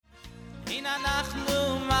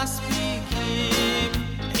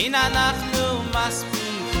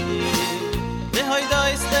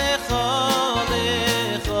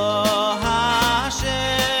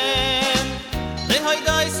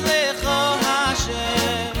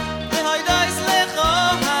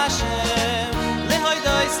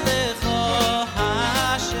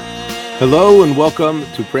Hello and welcome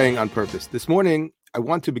to Praying on Purpose. This morning, I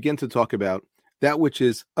want to begin to talk about that which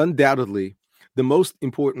is undoubtedly the most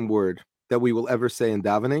important word that we will ever say in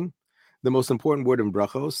davening, the most important word in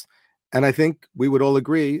brachos, and I think we would all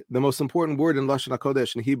agree, the most important word in Lashon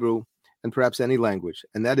HaKodesh in Hebrew, and perhaps any language,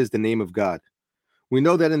 and that is the name of God. We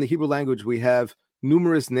know that in the Hebrew language we have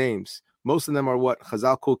numerous names. Most of them are what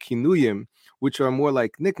Chazal call kinuyim, which are more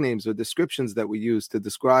like nicknames or descriptions that we use to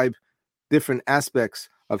describe different aspects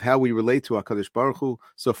of how we relate to HaKadosh Baruch Hu.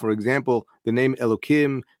 So, for example, the name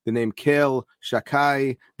Elokim, the name Kel,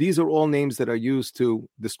 Shakai, these are all names that are used to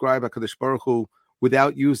describe HaKadosh Baruch Hu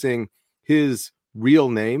without using his real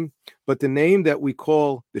name. But the name that we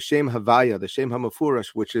call the Shem Havaya, the Shem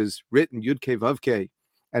HaMafurash, which is written Yud-Kei Vav-Kei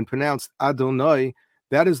and pronounced Adonai,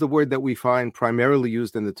 that is the word that we find primarily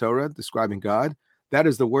used in the Torah, describing God. That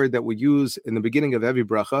is the word that we use in the beginning of every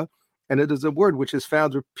bracha. And it is a word which is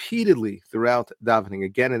found repeatedly throughout davening,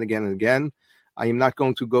 again and again and again. I am not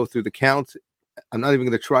going to go through the count. I'm not even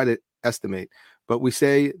going to try to estimate. But we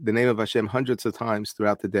say the name of Hashem hundreds of times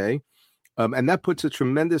throughout the day. And that puts a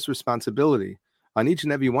tremendous responsibility on each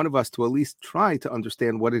and every one of us to at least try to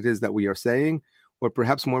understand what it is that we are saying, or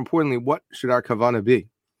perhaps more importantly, what should our kavanah be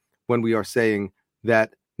when we are saying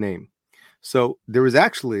that name. So there is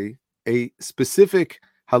actually a specific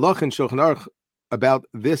halach in Shulchan Aruch about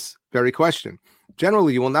this very question.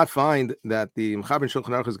 Generally, you will not find that the Mechaber Shulchan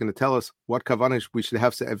Aruch is going to tell us what kavanah we should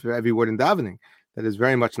have for every word in davening. That is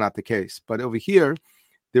very much not the case. But over here,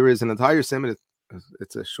 there is an entire siman.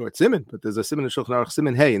 It's a short siman, but there's a siman in Shulchan Aruch,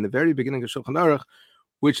 siman Hey, in the very beginning of Shulchan Aruch,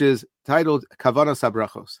 which is titled Kavanas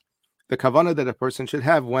HaBrachos, the kavanah that a person should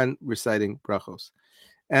have when reciting brachos.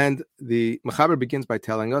 And the Mechaber begins by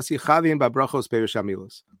telling us, Yichavim ba'brachos perush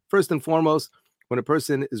hamilos. First and foremost, when a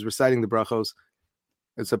person is reciting the brachos,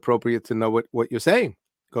 it's appropriate to know what you're saying,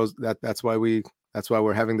 because that's why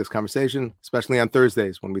we're having this conversation, especially on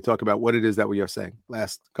Thursdays when we talk about what it is that we are saying.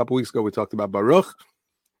 Last couple weeks ago we talked about Baruch.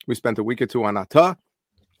 We spent a week or two on Atah,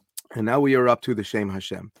 and now we are up to the Shem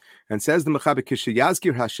Hashem. And says the Mechaber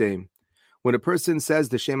Kishiyazkir Hashem, when a person says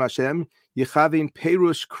the Shem Hashem, Yechavin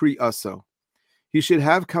Perush Kri'aso, he should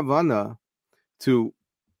have kavanah to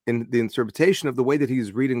in the interpretation of the way that he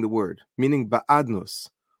is reading the word, meaning ba'adnus.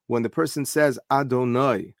 When the person says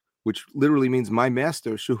Adonai, which literally means my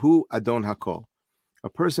master, Shuhu Adon Hakol. A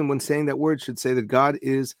person, when saying that word, should say that God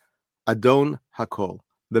is Adon Hakol,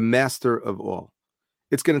 the master of all.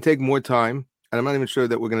 It's going to take more time, and I'm not even sure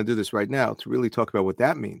that we're going to do this right now, to really talk about what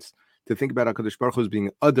that means. To think about HaKadosh Baruch Hu as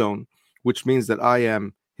being Adon, which means that I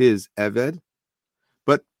am his Eved.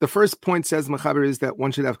 But the first point, says Mechaber, is that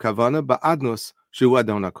one should have kavanah ba'adnus Shuhu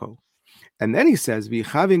Adon Hakol. And then he says,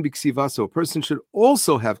 V'chavin b'ksivaso, a person should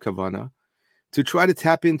also have kavanah to try to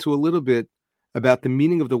tap into a little bit about the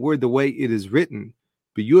meaning of the word, the way it is written.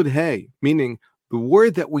 B'yud hey, meaning the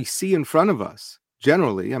word that we see in front of us.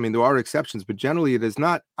 Generally, I mean, there are exceptions, but generally it is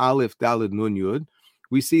not aleph, daled, nun, yud.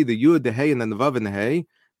 We see the yud, the hey, and then the vav and the hey.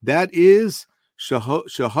 That is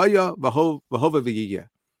shahaya, v'hova, v'yiyeh.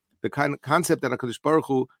 The kind of concept that HaKadosh Baruch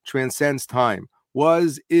Hu transcends time,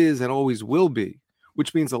 was, is, and always will be,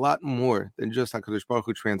 which means a lot more than just HaKadosh Baruch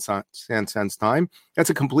Hu transcends time.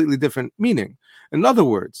 That's a completely different meaning. In other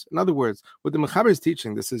words, what the Mechaber is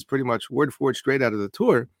teaching, this is pretty much word for word straight out of the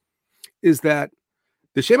Torah, is that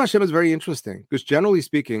the Shem Hashem is very interesting, because generally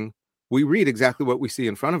speaking, we read exactly what we see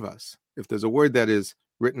in front of us. If there's a word that is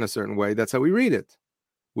written a certain way, that's how we read it.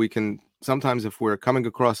 We can, sometimes if we're coming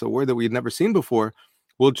across a word that we had never seen before,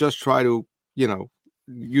 we'll just try to,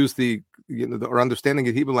 use our understanding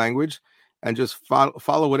of Hebrew language and just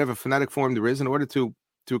follow whatever phonetic form there is in order to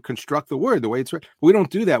construct the word the way it's written. We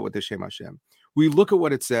don't do that with the Shem Hashem. We look at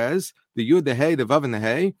what it says, the Yud, the Hey, the Vav, and the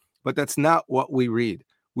Hey, but that's not what we read.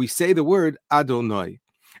 We say the word Adonai.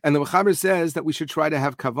 And the Mechaber says that we should try to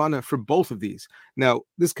have kavanah for both of these. Now,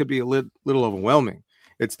 this could be a little overwhelming.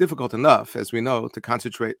 It's difficult enough, as we know, to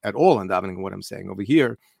concentrate at all on davening on what I'm saying. Over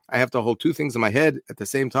here, I have to hold two things in my head at the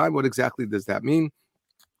same time. What exactly does that mean?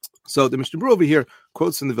 So the Mishnah Berurah over here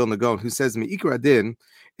quotes from the Vilna Gaon, who says, "Me'ikar adin,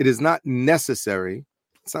 it is not necessary.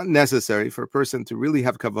 It's not necessary for a person to really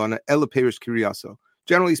have kavanah ela perish kiriyaso."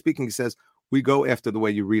 Generally speaking, he says, we go after the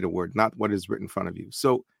way you read a word, not what is written in front of you.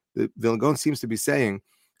 So the Vilna Gaon seems to be saying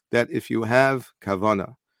that if you have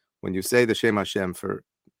kavanah, when you say the Shem Hashem for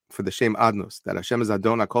for the Shem Adnos, that Hashem is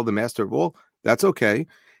Adon, I call the master of all, that's okay.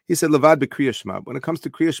 He said, Levad b'Kriya Shema. When it comes to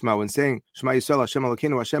Kriya Shema, when saying Shema Yisrael, Hashem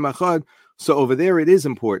Elokeinu, Hashem Echad, so over there it is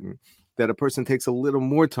important that a person takes a little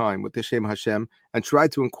more time with the Shem Hashem and try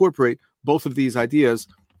to incorporate both of these ideas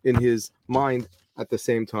in his mind at the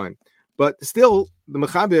same time. But still, the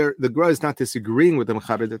Mechaber, the Gra is not disagreeing with the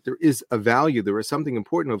Mechaber that there is a value, there is something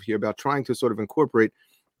important over here about trying to sort of incorporate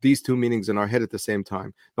these two meanings in our head at the same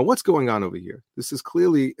time. Now, what's going on over here? This is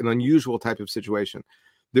clearly an unusual type of situation.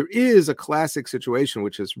 There is a classic situation,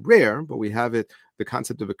 which is rare, but we have it, the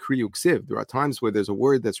concept of a kriyu ksiv. There are times where there's a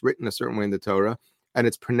word that's written a certain way in the Torah, and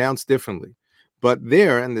it's pronounced differently. But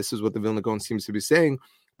there, and this is what the Vilna Gaon seems to be saying,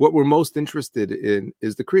 what we're most interested in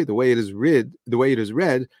is the kriya, the way it is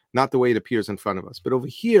read, not the way it appears in front of us. But over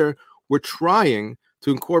here, we're trying to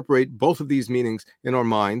incorporate both of these meanings in our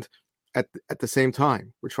mind at the same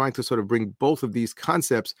time. We're trying to sort of bring both of these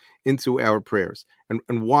concepts into our prayers.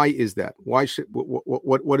 And why is that? Why should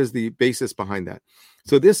what is the basis behind that?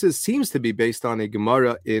 So this seems to be based on a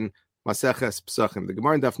Gemara in Maseches Pesachim. The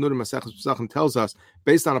Gemara in Daf Nun Maseches Pesachim tells us,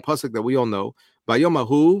 based on a pasuk that we all know,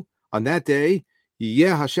 Bayomahu, on that day,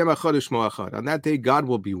 Yeh Hashem Echad U'Shmo Echad. On that day, God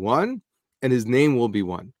will be one, and His name will be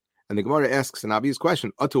one. And the Gemara asks an obvious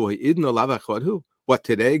question: what,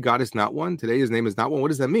 today God is not one? Today His name is not one. What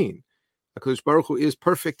does that mean? HaKadosh Baruch Hu is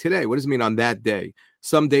perfect today. What does it mean on that day?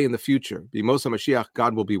 Someday in the future, B'Mos HaMashiach,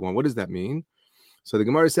 God will be one. What does that mean? So the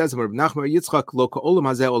Gemara says,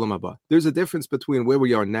 there's a difference between where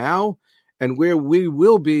we are now and where we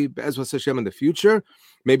will be Be'ezras Hashem in the future.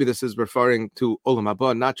 Maybe this is referring to Olam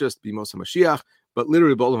Haba, not just B'Mos HaMashiach, but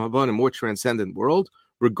literally Olam Haba in a more transcendent world.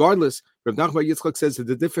 Regardless, Rav Nachman Yitzchak says that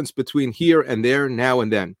the difference between here and there, now and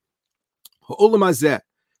then. Olam Hazeh,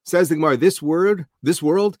 says the Gemara, this world,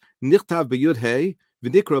 nichtav b'yud hey,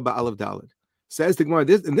 v'nikra ba'alav daled. Says the Gemara,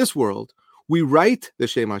 in this world, we write the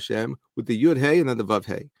Shem Hashem with the yud hey and then the vav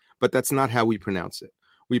hey, but that's not how we pronounce it.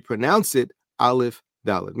 We pronounce it aleph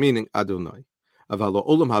daled, meaning Adonai. Avalo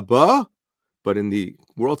olam haba, but in the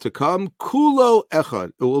world to come, kulo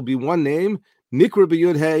echad, it will be one name, nikra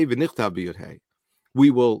b'yud hey, v'nichtav b'yud hey. We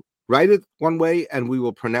will write it one way and we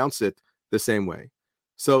will pronounce it the same way.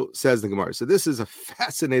 So says the Gemara. So this is a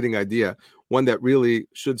fascinating idea, one that really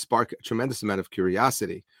should spark a tremendous amount of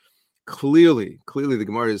curiosity. Clearly, the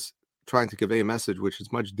Gemara is trying to convey a message which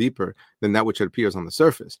is much deeper than that which it appears on the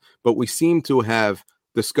surface. But we seem to have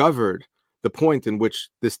discovered the point in which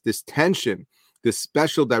this tension, this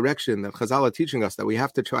special direction that Chazal are teaching us, that we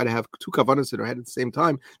have to try to have two kavanas in our head at the same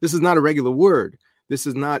time. This is not a regular word. This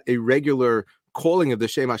is not a regular calling of the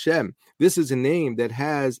Shem Hashem. This is a name that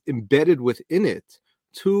has embedded within it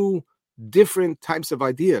two different types of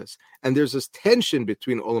ideas. And there's this tension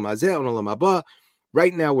between Olam Hazeh and Olam Haba.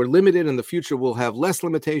 Right now, we're limited. In the future, we'll have less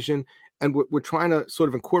limitation. And we're trying to sort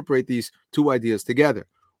of incorporate these two ideas together.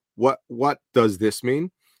 What does this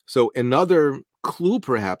mean? So another clue,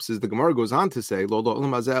 perhaps, is the Gemara goes on to say, Lo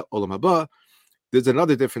Olam Hazeh, Olam Haba. There's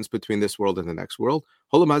another difference between this world and the next world.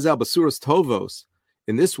 Olam Hazeh, Basuras Tovos.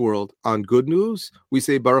 In this world, on good news, we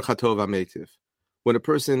say Baruch HaTov HaMeitiv. When a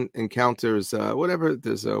person encounters whatever,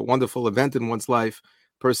 there's a wonderful event in one's life,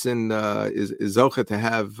 person is zoche to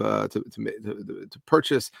have to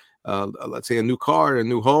purchase, let's say, a new car, a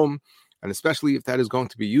new home, and especially if that is going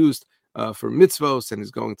to be used for mitzvos and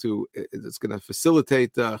it's going to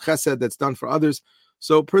facilitate chesed that's done for others.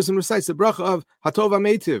 So a person recites the bracha of Hatov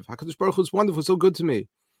HaMeitiv. HaKadosh Baruch Hu is wonderful, so good to me.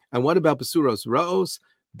 And what about Basuros Ra'os?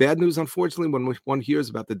 Bad news, unfortunately, when one hears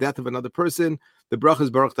about the death of another person, the bracha is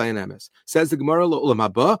Baruch Dayan Emes. Says the Gemara, Olam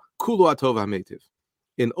Haba, Kulu Atov HaMeitiv.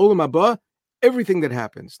 In Olam Haba, everything that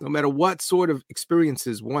happens, no matter what sort of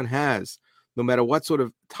experiences one has, no matter what sort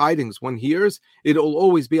of tidings one hears, it'll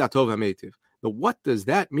always be Atov HaMeitiv. Now, what does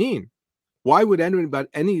that mean? Why would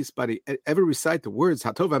anybody ever recite the words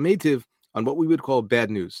Hatov HaMeitiv on what we would call bad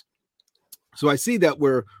news? So I see that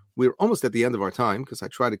we're almost at the end of our time, because I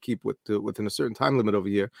try to keep within a certain time limit over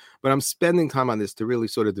here, but I'm spending time on this to really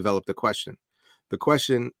sort of develop the question. And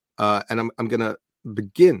I'm going to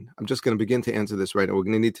begin. I'm just going to begin to answer this right now. We're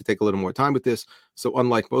going to need to take a little more time with this. So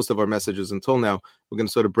unlike most of our messages until now, we're going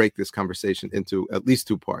to sort of break this conversation into at least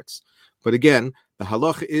two parts. But again, the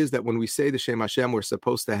halacha is that when we say the Shem Hashem, we're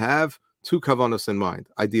supposed to have two kavanos in mind,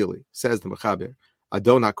 ideally, says the Mechaber.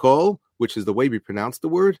 Adon HaKol, which is the way we pronounce the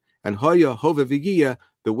word, and Hoya Hove Vigia,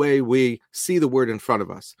 the way we see the word in front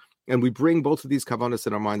of us. And we bring both of these kavanos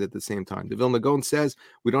in our mind at the same time. The Vilna Gaon says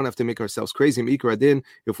we don't have to make ourselves crazy.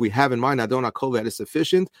 If we have in mind Adon HaKol, that is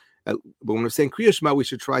sufficient. But when we're saying Kriya Shema, we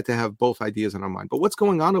should try to have both ideas in our mind. But what's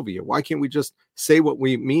going on over here? Why can't we just say what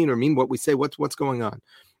we mean or mean what we say? What's going on?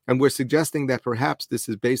 And we're suggesting that perhaps this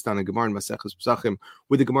is based on a Gemara in Maseches Pesachim,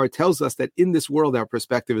 where the Gemara tells us that in this world our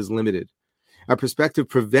perspective is limited. Our perspective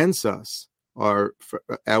prevents us, our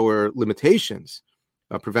limitations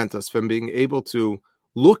prevent us from being able to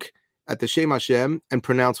look at the Shem Hashem and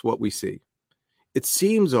pronounce what we see. It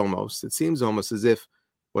seems almost as if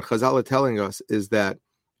what Chazal are telling us is that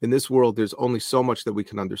in this world there's only so much that we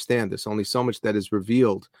can understand. There's only so much that is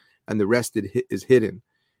revealed, and the rest is hidden.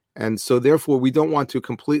 And so therefore we don't want to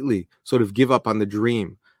completely sort of give up on the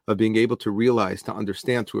dream of being able to realize, to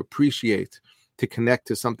understand, to appreciate, to connect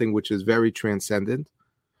to something which is very transcendent.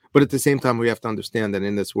 But at the same time, we have to understand that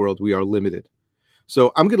in this world we are limited.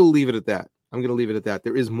 So I'm going to leave it at that.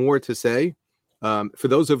 There is more to say. For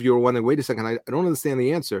those of you who are wondering, wait a second, I don't understand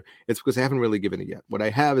the answer. It's because I haven't really given it yet. What I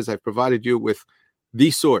have is I've provided you with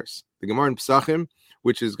the source, the Gemara in Pesachim,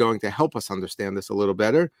 which is going to help us understand this a little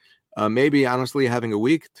better. Maybe, honestly, having a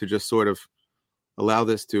week to just sort of allow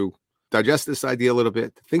this to digest this idea a little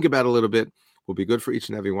bit, to think about it a little bit, will be good for each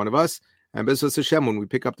and every one of us. And B'ezras Hashem, when we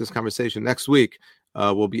pick up this conversation next week,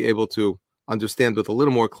 we'll be able to understand with a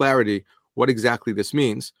little more clarity what exactly this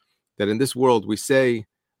means, that in this world we say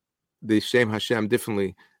the Shem Hashem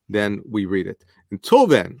differently than we read it. Until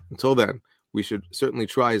then, we should certainly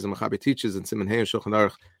try, as the Mechaber teaches in Siman Hey and Shulchan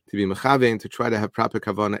Aruch, to be mechavein, to try to have proper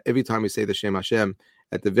kavanah every time we say the Shem Hashem,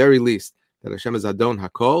 at the very least, that Hashem is Adon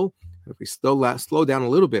HaKol. If we slow down a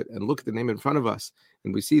little bit and look at the name in front of us,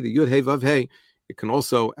 and we see the Yud Hey Vav Hey, it can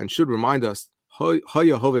also and should remind us that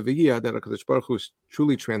HaKadosh Baruch Hu is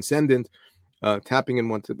truly transcendent, tapping in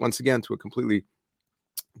once again to a completely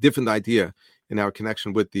different idea in our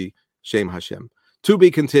connection with the Shem Hashem. To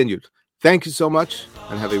be continued. Thank you so much,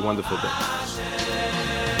 and have a wonderful day.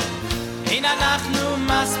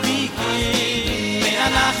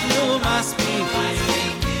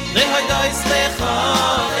 Lehoy dois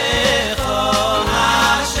lecha